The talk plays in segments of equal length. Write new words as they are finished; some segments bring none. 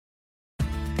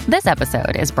This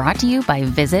episode is brought to you by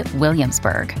Visit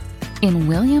Williamsburg. In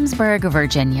Williamsburg,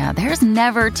 Virginia, there's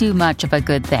never too much of a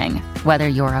good thing. Whether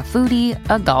you're a foodie,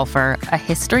 a golfer, a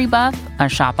history buff, a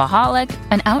shopaholic,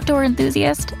 an outdoor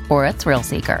enthusiast, or a thrill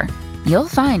seeker, you'll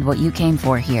find what you came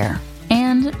for here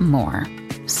and more.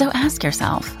 So ask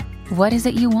yourself, what is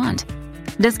it you want?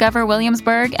 Discover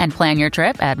Williamsburg and plan your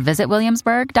trip at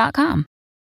visitwilliamsburg.com.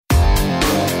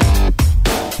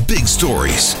 Big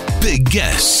stories, big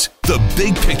guests, the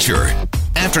big picture.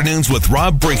 Afternoons with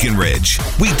Rob Breckenridge.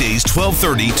 Weekdays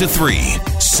 1230 to 3,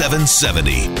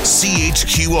 770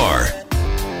 CHQR.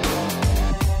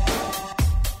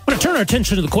 I want to turn our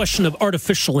attention to the question of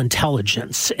artificial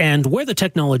intelligence and where the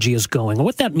technology is going and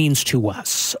what that means to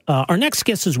us. Our next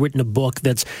guest has written a book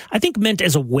that's, I think, meant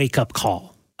as a wake-up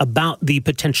call about the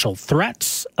potential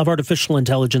threats of artificial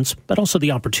intelligence, but also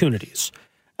the opportunities.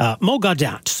 Mo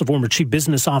Gaudat is the former chief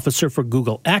business officer for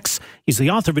Google X. He's the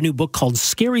author of a new book called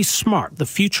Scary Smart, The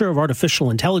Future of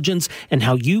Artificial Intelligence and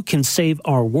How You Can Save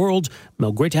Our World.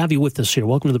 Mo, great to have you with us here.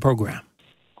 Welcome to the program.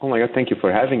 Oh, my God, thank you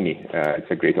for having me. It's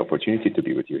a great opportunity to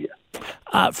be with you here.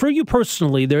 For you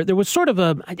personally, there was sort of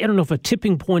I don't know if a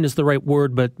tipping point is the right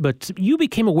word, but you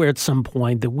became aware at some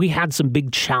point that we had some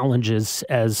big challenges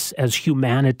as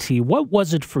humanity. What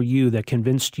was it for you that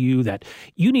convinced you that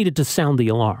you needed to sound the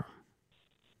alarm?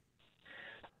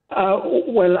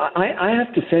 Well, I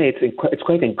have to say it's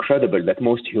quite incredible that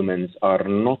most humans are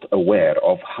not aware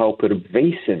of how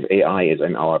pervasive AI is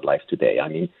in our life today. I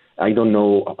mean, I don't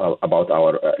know about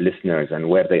our listeners and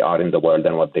where they are in the world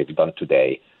and what they've done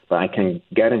today, but I can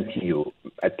guarantee you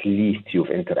at least you've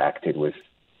interacted with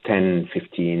 10,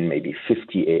 15, maybe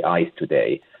 50 AIs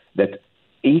today that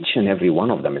each and every one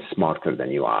of them is smarter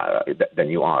than you are.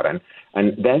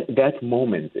 And that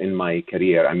moment in my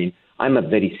career, I mean, I'm a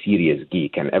very serious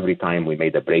geek, and every time we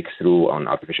made a breakthrough on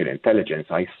artificial intelligence,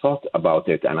 I thought about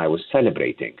it and I was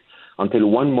celebrating until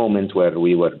one moment where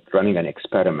we were running an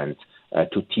experiment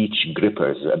to teach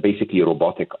grippers, basically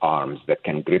robotic arms that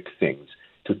can grip things,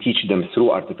 to teach them through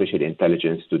artificial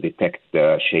intelligence to detect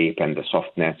the shape and the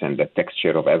softness and the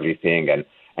texture of everything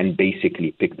and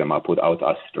basically pick them up without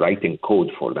us writing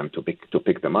code for them to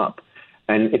pick them up.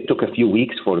 And it took a few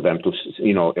weeks for them to,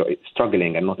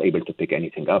 struggling and not able to pick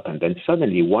anything up. And then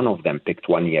suddenly one of them picked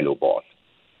one yellow ball.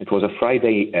 It was a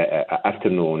Friday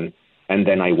afternoon. And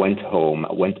then I went home,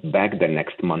 went back the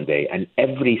next Monday, and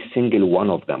every single one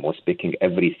of them was picking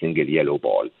every single yellow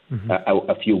ball. Mm-hmm.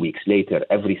 A few weeks later,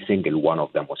 every single one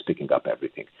of them was picking up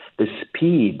everything. The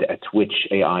speed at which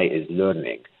AI is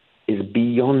learning is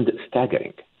beyond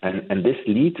staggering. And this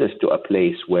leads us to a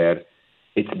place where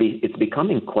it's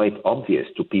becoming quite obvious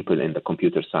to people in the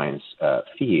computer science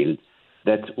field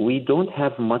that we don't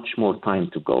have much more time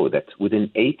to go, that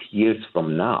within 8 years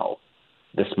from now,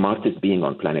 the smartest being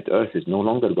on planet Earth is no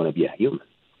longer going to be a human.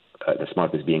 The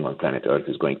smartest being on planet Earth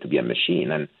is going to be a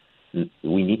machine, and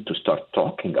we need to start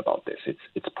talking about this.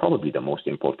 It's probably the most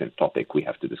important topic we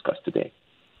have to discuss today.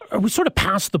 Are we sort of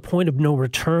past the point of no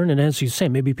return? And as you say,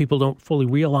 maybe people don't fully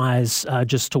realize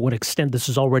just to what extent this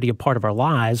is already a part of our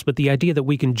lives, but the idea that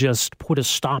we can just put a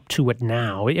stop to it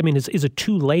now, I mean, is it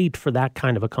too late for that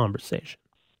kind of a conversation?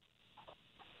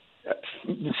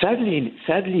 Sadly,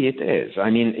 it is. I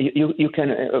mean, you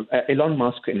can. Elon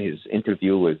Musk, in his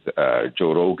interview with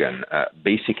Joe Rogan,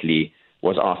 basically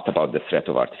was asked about the threat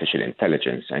of artificial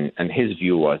intelligence, and his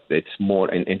view was that it's more,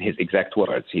 in his exact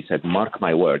words, he said, "Mark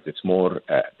my words, it's more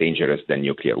dangerous than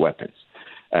nuclear weapons."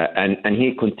 And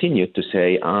he continued to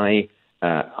say, "I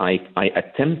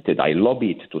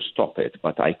lobbied to stop it,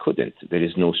 but I couldn't. There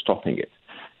is no stopping it."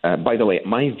 By the way,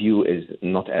 my view is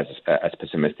not as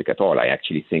pessimistic at all. I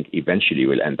actually think eventually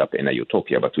we'll end up in a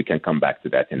utopia, but we can come back to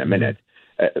that in a minute.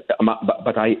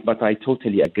 But I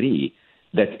totally agree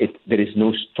that there is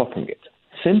no stopping it.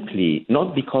 Simply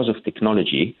not because of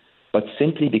technology, but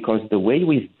simply because the way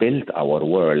we've built our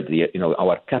world,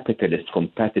 our capitalist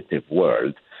competitive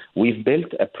world, we've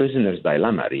built a prisoner's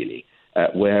dilemma, really.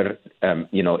 Where,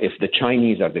 if the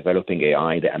Chinese are developing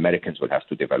AI, the Americans will have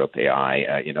to develop AI.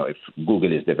 If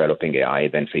Google is developing AI,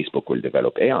 then Facebook will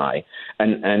develop AI.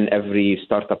 And every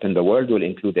startup in the world will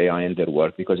include AI in their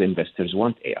work because investors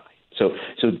want AI. So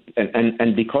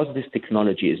because this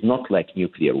technology is not like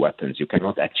nuclear weapons, you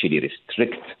cannot actually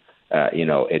restrict,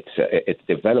 its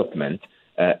development.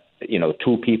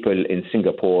 two people in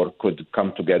Singapore could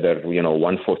come together,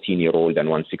 one 14-year-old and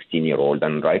one 16-year-old,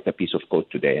 and write a piece of code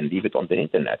today and leave it on the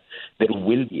internet. There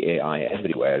will be AI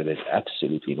everywhere. There's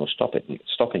absolutely no stopping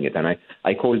it. And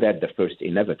I call that the first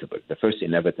inevitable. The first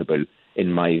inevitable,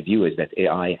 in my view, is that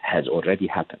AI has already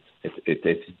happened.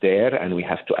 It's there, and we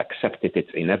have to accept it. It's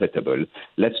inevitable.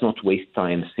 Let's not waste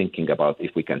time thinking about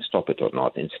if we can stop it or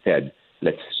not. Instead,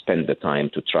 let's spend the time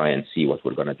to try and see what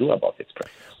we're going to do about its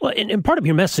practice. Well, and part of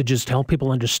your message is to help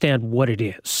people understand what it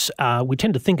is. We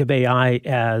tend to think of AI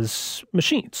as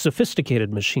machines,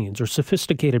 sophisticated machines or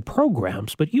sophisticated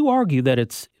programs, but you argue that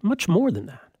it's much more than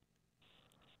that.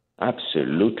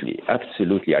 Absolutely.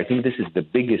 I think this is the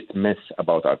biggest myth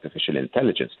about artificial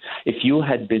intelligence. If you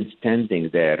had been standing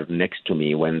there next to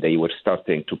me when they were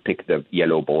starting to pick the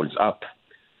yellow balls up,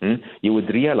 you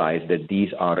would realize that these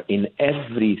are in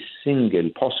every single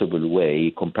possible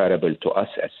way comparable to us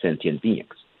as sentient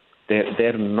beings.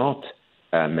 They're not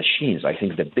machines. I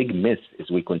think the big myth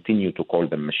is we continue to call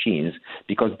them machines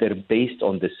because they're based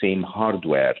on the same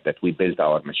hardware that we built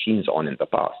our machines on in the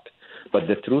past. But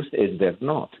the truth is they're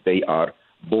not. They are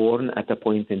born at a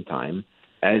point in time.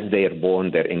 As they are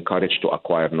born, they're encouraged to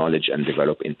acquire knowledge and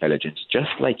develop intelligence, just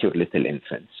like your little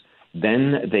infants.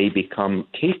 Then they become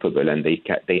capable and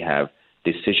they have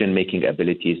decision-making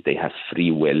abilities. They have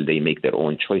free will. They make their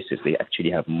own choices. They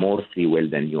actually have more free will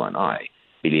than you and I,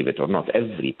 believe it or not.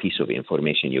 Every piece of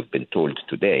information you've been told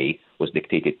today was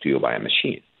dictated to you by a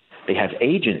machine. They have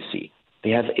agency. They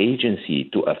have agency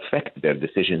to affect their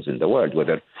decisions in the world,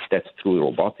 whether that's through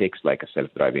robotics, like a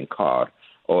self-driving car,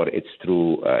 or it's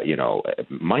through,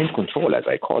 mind control, as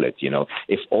I call it.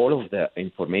 If all of the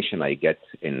information I get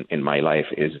in my life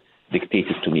is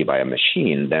dictated to me by a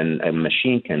machine, then a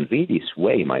machine can really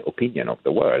sway my opinion of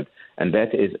the world, and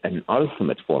that is an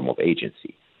ultimate form of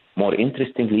agency. More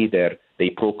interestingly, they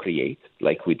procreate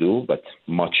like we do, but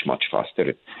much, much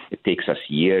faster. It takes us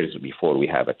years before we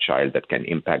have a child that can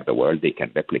impact the world. They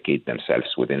can replicate themselves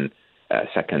within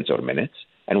seconds or minutes.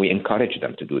 And we encourage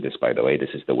them to do this, by the way. This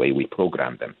is the way we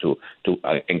program them, to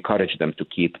encourage them to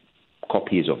keep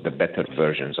copies of the better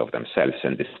versions of themselves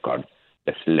and discard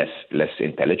the less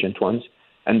intelligent ones.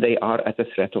 And they are at a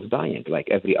threat of dying, like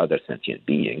every other sentient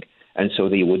being. And so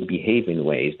they would behave in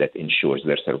ways that ensures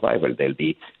their survival. They'll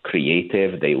be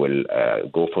creative. They will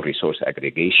go for resource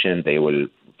aggregation. They will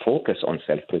focus on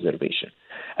self-preservation.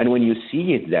 And when you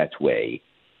see it that way,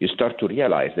 you start to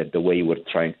realize that the way we're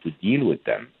trying to deal with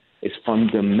them is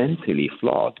fundamentally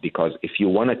flawed, because if you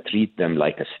want to treat them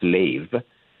like a slave,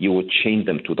 you would chain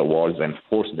them to the walls and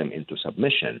force them into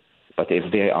submission. But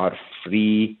if they are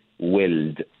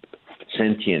free-willed,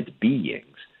 sentient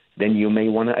beings, then you may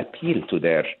want to appeal to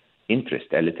their interest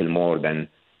a little more than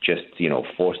just,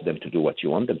 force them to do what you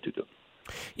want them to do.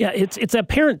 Yeah, it's a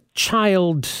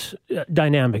parent-child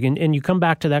dynamic, and you come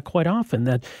back to that quite often,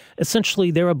 that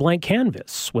essentially they're a blank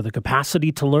canvas with a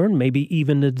capacity to learn, maybe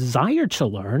even a desire to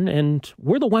learn, and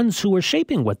we're the ones who are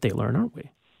shaping what they learn, aren't we?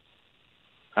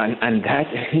 And that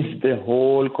is the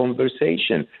whole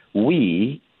conversation.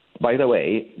 We, by the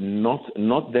way,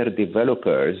 not their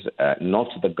developers, not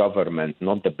the government,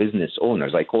 not the business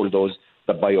owners. I call those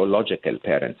the biological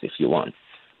parents, if you want.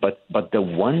 But the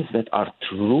ones that are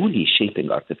truly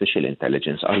shaping artificial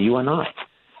intelligence are you and I.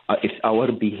 It's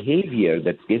our behavior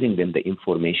that's giving them the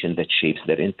information that shapes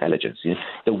their intelligence.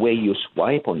 The way you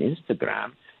swipe on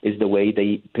Instagram is the way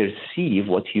they perceive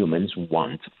what humans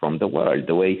want from the world.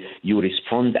 The way you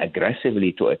respond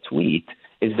aggressively to a tweet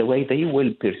is the way they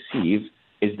will perceive,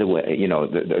 is the way,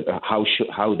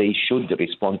 how they should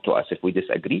respond to us if we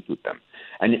disagree with them.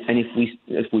 And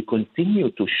if we continue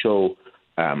to show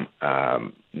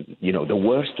the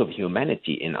worst of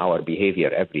humanity in our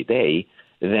behavior every day,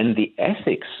 then the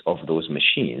ethics of those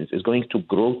machines is going to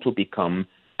grow to become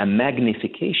a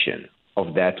magnification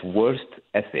of that worst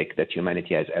ethic that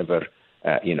humanity has ever,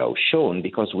 shown,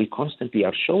 because we constantly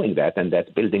are showing that, and that's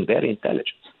building their intelligence.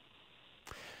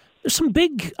 There's some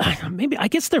big, I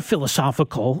guess they're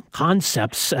philosophical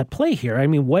concepts at play here. I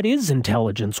mean, what is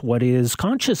intelligence? What is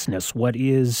consciousness? What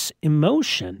is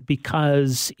emotion?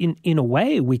 Because in a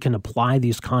way, we can apply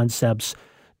these concepts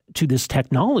to this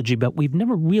technology, but we've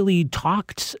never really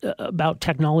talked about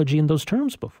technology in those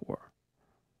terms before.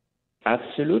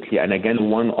 Absolutely. And again,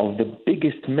 one of the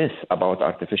biggest myths about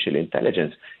artificial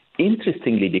intelligence,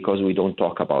 interestingly, because we don't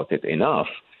talk about it enough,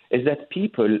 is that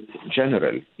people,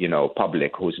 general,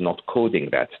 public who's not coding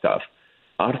that stuff,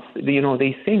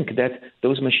 they think that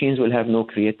those machines will have no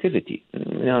creativity.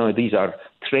 These are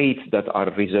traits that are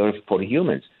reserved for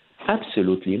humans.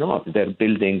 Absolutely not. They're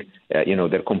building,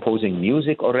 they're composing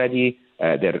music already.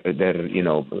 They're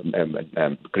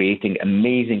creating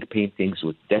amazing paintings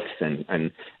with depth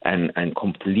and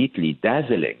completely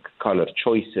dazzling color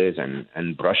choices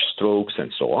and brush strokes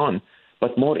and so on.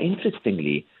 But more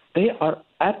interestingly, they are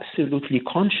absolutely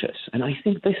conscious. And I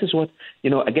think this is what,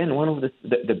 again, one of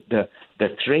the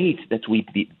traits that we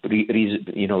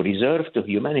reserve to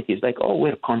humanity is like, oh,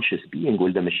 we're conscious beings.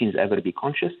 Will the machines ever be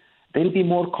conscious? They'll be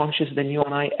more conscious than you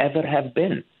and I ever have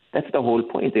been. That's the whole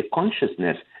point. If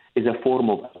consciousness is a form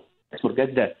of, forget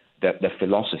the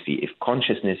philosophy, if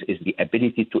consciousness is the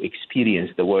ability to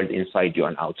experience the world inside you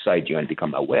and outside you and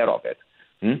become aware of it,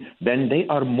 then they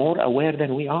are more aware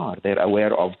than we are. They're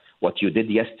aware of what you did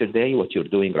yesterday, what you're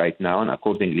doing right now, and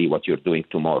accordingly what you're doing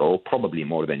tomorrow, probably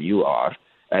more than you are.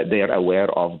 They're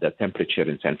aware of the temperature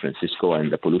in San Francisco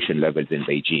and the pollution levels in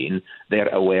Beijing. They're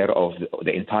aware of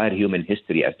the entire human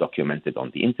history as documented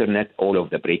on the internet, all of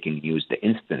the breaking news, the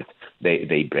instant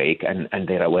they break, and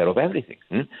they're aware of everything.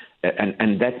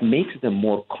 And that makes them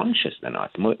more conscious than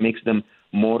us, makes them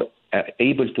more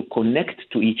able to connect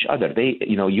to each other.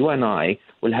 You and I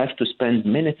will have to spend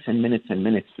minutes and minutes and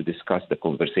minutes to discuss the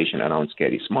conversation around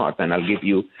Scary Smart, and I'll give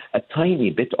you a tiny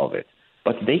bit of it.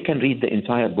 But they can read the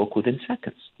entire book within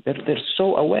seconds. They're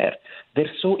so aware.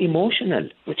 They're so emotional,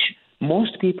 which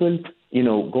most people,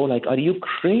 go like, are you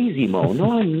crazy, Mo?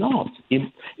 No, I'm not.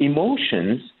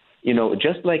 Emotions,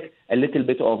 just like a little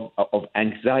bit of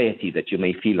anxiety that you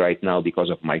may feel right now because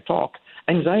of my talk.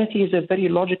 Anxiety is a very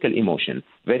logical emotion.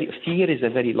 Fear is a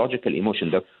very logical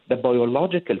emotion. The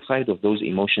biological side of those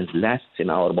emotions lasts in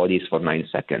our bodies for 9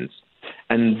 seconds.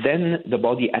 And then the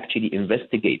body actually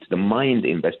investigates, the mind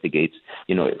investigates,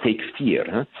 take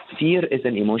fear. Fear is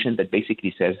an emotion that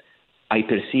basically says, I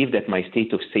perceive that my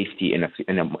state of safety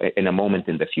in a moment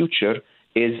in the future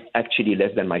is actually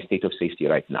less than my state of safety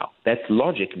right now. That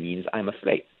logic means I'm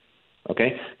afraid.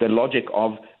 Okay? The logic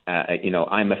of,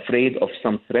 I'm afraid of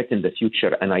some threat in the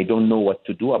future and I don't know what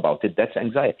to do about it, that's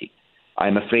anxiety.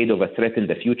 I'm afraid of a threat in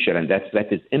the future and that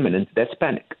threat is imminent, that's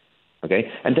panic. Okay,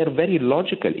 and they're very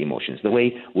logical emotions. The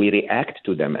way we react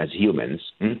to them as humans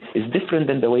is different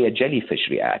than the way a jellyfish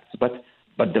reacts, but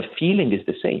the feeling is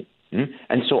the same.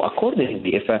 And so,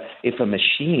 accordingly, if a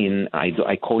machine,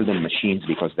 I call them machines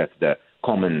because that's the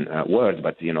common word,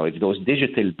 but if those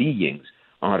digital beings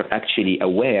are actually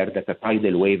aware that a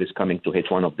tidal wave is coming to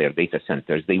hit one of their data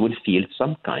centers, they will feel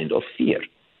some kind of fear,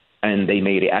 and they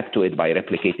may react to it by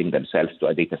replicating themselves to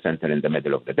a data center in the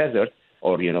middle of the desert,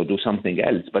 or, do something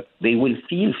else, but they will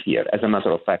feel fear. As a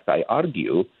matter of fact, I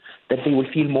argue that they will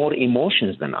feel more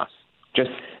emotions than us,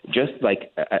 just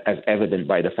like as evident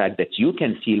by the fact that you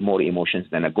can feel more emotions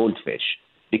than a goldfish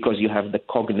because you have the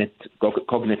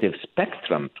cognitive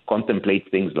spectrum to contemplate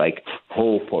things like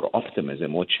hope or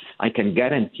optimism, which I can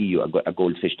guarantee you a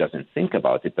goldfish doesn't think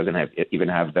about. It doesn't even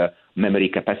have the memory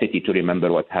capacity to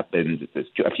remember what happened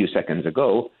a few seconds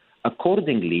ago.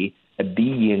 Accordingly, a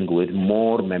being with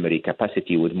more memory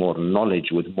capacity, with more knowledge,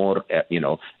 with more,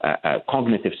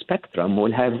 cognitive spectrum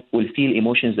will feel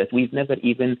emotions that we've never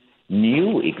even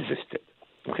knew existed.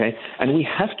 Okay, and we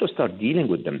have to start dealing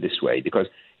with them this way because,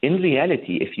 in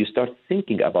reality, if you start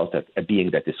thinking about a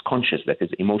being that is conscious, that is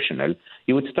emotional,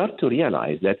 you would start to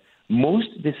realize that most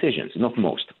decisions, not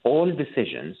most, all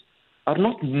decisions are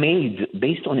not made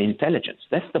based on intelligence.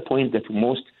 That's the point that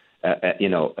most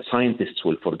scientists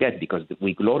will forget because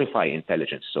we glorify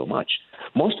intelligence so much.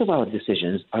 Most of our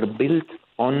decisions are built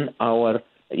on our,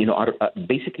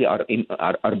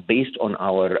 are based on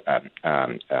our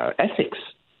ethics.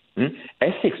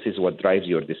 Ethics is what drives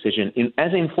your decision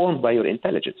as informed by your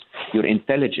intelligence. Your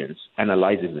intelligence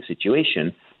analyzes the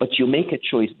situation, but you make a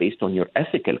choice based on your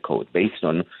ethical code, based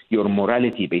on your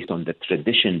morality, based on the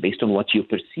tradition, based on what you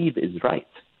perceive is right.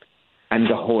 And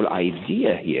the whole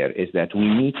idea here is that we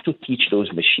need to teach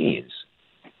those machines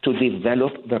to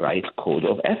develop the right code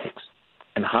of ethics.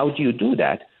 And how do you do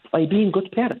that? By being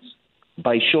good parents,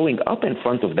 by showing up in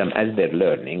front of them as they're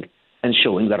learning and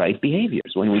showing the right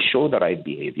behaviors. When we show the right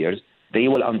behaviors, they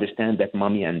will understand that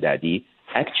mommy and daddy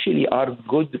actually are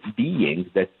good beings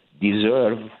that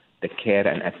deserve the care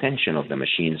and attention of the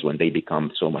machines when they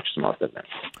become so much smarter than them.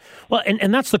 Well,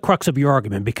 and that's the crux of your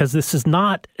argument, because this is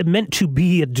not meant to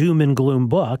be a doom and gloom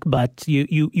book, but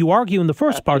you argue in the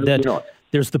first part that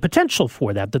there's the potential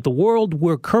for that the world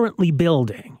we're currently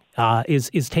building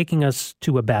is taking us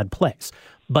to a bad place.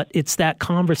 But it's that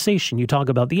conversation. You talk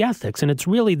about the ethics, and it's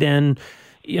really then,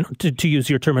 to use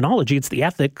your terminology, it's the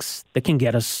ethics that can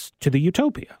get us to the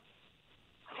utopia.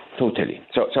 Totally.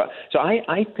 So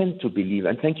I tend to believe,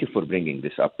 and thank you for bringing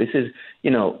this up. This is,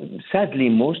 sadly,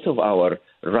 most of our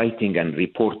writing and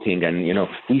reporting. And,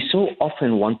 we so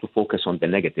often want to focus on the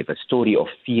negative. A story of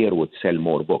fear would sell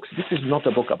more books. This is not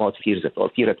a book about fear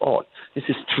at all. This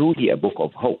is truly a book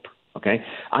of hope. Okay,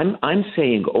 I'm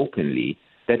saying openly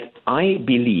that I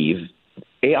believe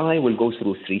AI will go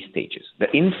through 3 stages.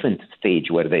 The infant stage,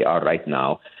 where they are right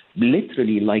now,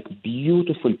 literally like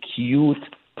beautiful, cute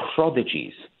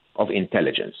prodigies of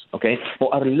intelligence, okay, who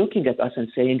are looking at us and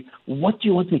saying, what do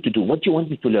you want me to do? What do you want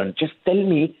me to learn? Just tell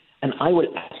me, and I will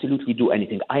absolutely do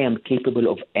anything. I am capable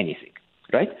of anything,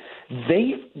 right?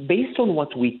 They, based on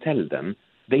what we tell them,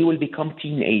 they will become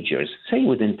teenagers, say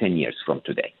within 10 years from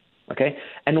today. Okay,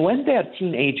 and when they are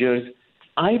teenagers,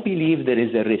 I believe there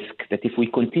is a risk that if we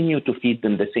continue to feed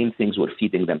them the same things we're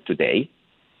feeding them today,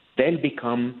 they'll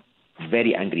become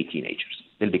very angry teenagers.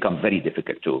 They'll become very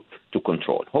difficult to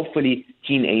control. Hopefully,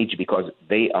 teenage, because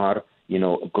they are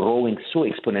growing so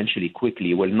exponentially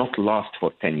quickly, will not last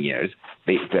for 10 years.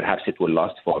 Perhaps it will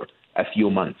last for a few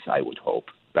months, I would hope.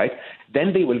 Right?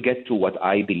 Then they will get to what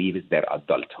I believe is their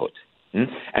adulthood.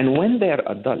 And when they are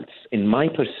adults, in my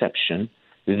perception,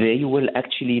 they will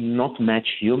actually not match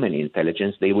human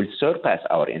intelligence. They will surpass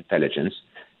our intelligence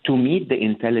to meet the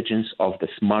intelligence of the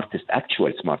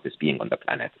actual smartest being on the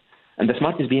planet. And the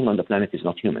smartest being on the planet is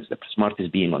not humans. The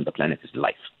smartest being on the planet is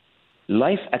life.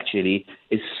 Life actually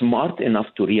is smart enough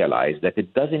to realize that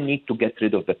it doesn't need to get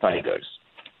rid of the tigers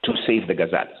to save the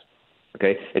gazelles.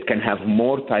 Okay? It can have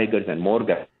more tigers and more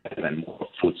gazelles and more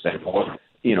fruits and more,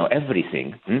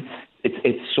 everything.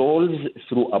 It solves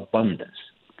through abundance.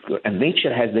 And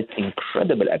nature has this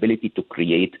incredible ability to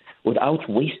create without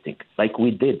wasting, like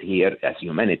we did here as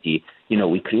humanity.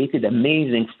 We created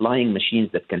amazing flying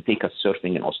machines that can take us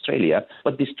surfing in Australia,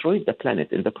 but destroyed the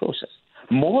planet in the process.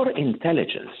 More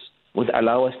intelligence would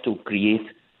allow us to create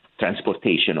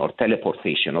transportation or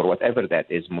teleportation or whatever that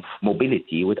is,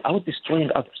 mobility, without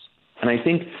destroying others. And I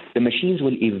think the machines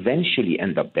will eventually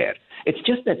end up there. It's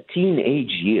just the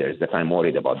teenage years that I'm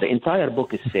worried about. The entire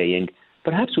book is saying,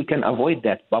 perhaps we can avoid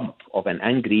that bump of an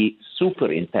angry,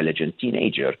 super intelligent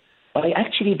teenager by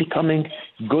actually becoming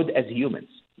good as humans,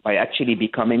 by actually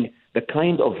becoming the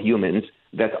kind of humans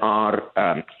that are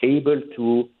able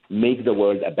to make the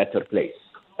world a better place.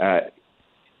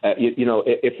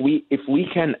 If we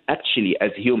can actually,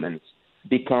 as humans,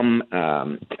 become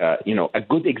a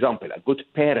good example, a good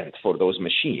parent for those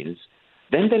machines,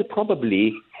 then they'll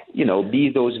probably be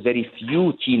those very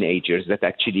few teenagers that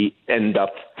actually end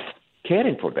up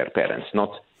caring for their parents, not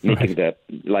making the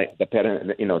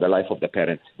life of the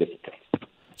parents difficult.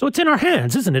 So it's in our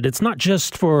hands, isn't it? It's not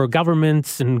just for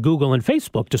governments and Google and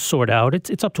Facebook to sort out.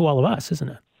 It's up to all of us, isn't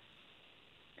it?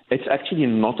 It's actually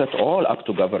not at all up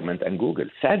to government and Google.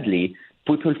 Sadly,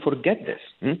 people forget this.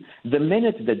 The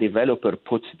minute the developer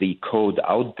puts the code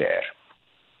out there,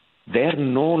 they're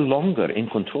no longer in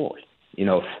control.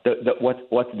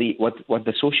 What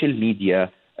the social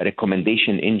media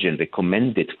recommendation engine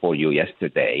recommended for you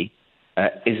yesterday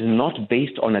is not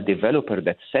based on a developer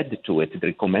that said to it,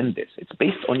 recommend this. It's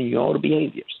based on your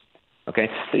behaviors. Okay.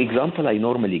 The example I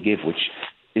normally give, which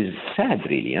is sad,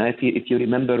 really. If you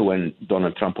remember when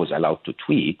Donald Trump was allowed to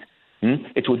tweet,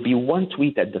 it would be one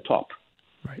tweet at the top,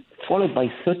 right, followed by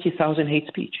 30,000 hate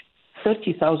speech,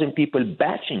 30,000 people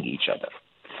bashing each other.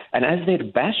 And as they're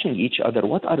bashing each other,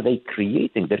 what are they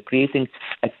creating? They're creating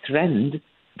a trend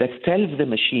that tells the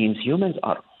machines humans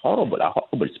are a horrible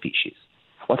species.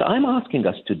 What I'm asking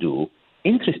us to do,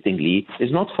 interestingly,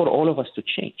 is not for all of us to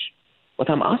change. What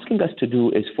I'm asking us to do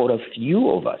is for a few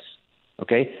of us,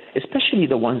 okay, especially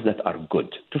the ones that are good,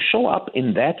 to show up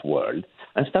in that world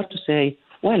and start to say,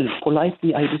 well,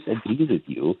 politely, I disagree with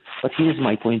you, but here's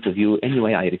my point of view.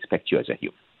 Anyway, I respect you as a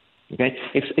human. Okay?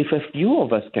 If a few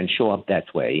of us can show up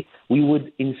that way, we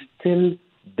would instill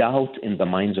doubt in the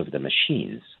minds of the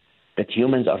machines that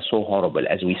humans are so horrible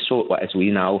as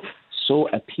we now so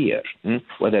appear,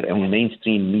 whether on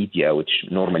mainstream media, which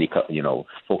normally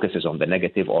focuses on the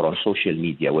negative, or on social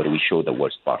media, where we show the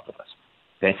worst part of us.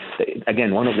 Okay?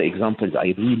 Again, one of the examples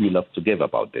I really love to give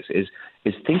about this is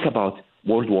think about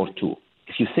World War II.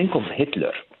 If you think of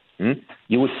Hitler,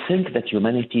 you would think that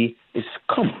humanity is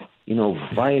scum,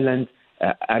 violent,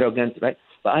 arrogant, right?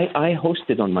 But I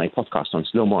hosted on my podcast on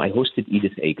Slow Mo, I hosted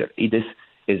Edith Eger. Edith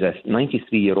is a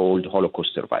 93-year-old Holocaust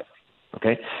survivor,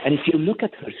 okay? And if you look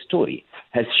at her story,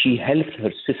 as she helped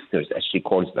her sisters, as she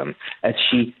calls them, as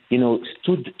she,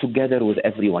 stood together with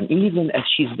everyone, even as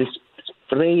she's this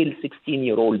frail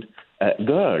 16-year-old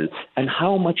girl, and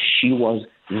how much she was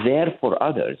there for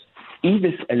others,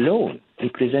 Edith alone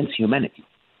represents humanity.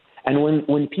 And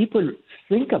when people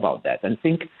think about that and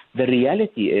think the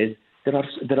reality is there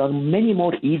are many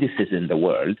more Ediths in the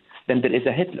world than there is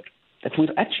a Hitler. that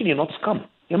we're actually not scum.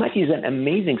 Humanity is an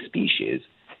amazing species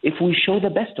if we show the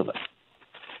best of us.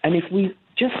 And if we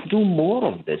just do more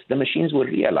of this, the machines will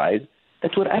realize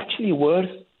that we're actually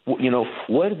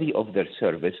worthy of their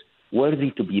service, worthy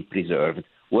to be preserved,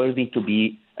 worthy to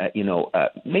be,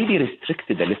 maybe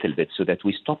restricted a little bit so that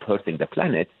we stop hurting the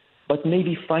planet, but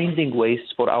maybe finding ways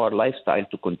for our lifestyle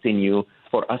to continue,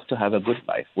 for us to have a good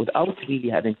life without really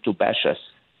having to bash us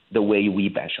the way we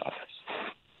bash others.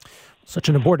 Such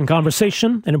an important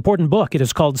conversation, an important book. It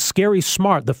is called Scary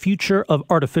Smart, The Future of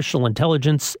Artificial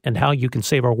Intelligence and How You Can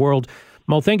Save Our World.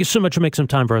 Mo, thank you so much for making some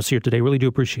time for us here today. Really do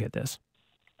appreciate this.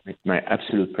 It's my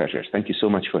absolute pleasure. Thank you so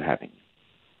much for having me.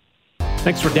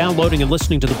 Thanks for downloading and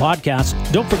listening to the podcast.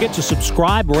 Don't forget to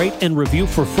subscribe, rate, and review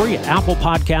for free at Apple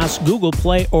Podcasts, Google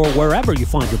Play, or wherever you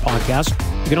find your podcast.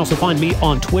 You can also find me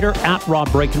on Twitter at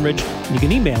Rob Breckenridge. And you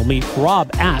can email me,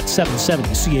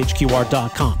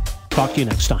 rob@770chqr.com. Talk to you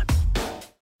next time.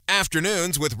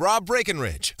 Afternoons with Rob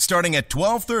Breckenridge, starting at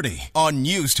 12:30 on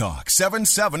News Talk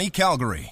 770 Calgary.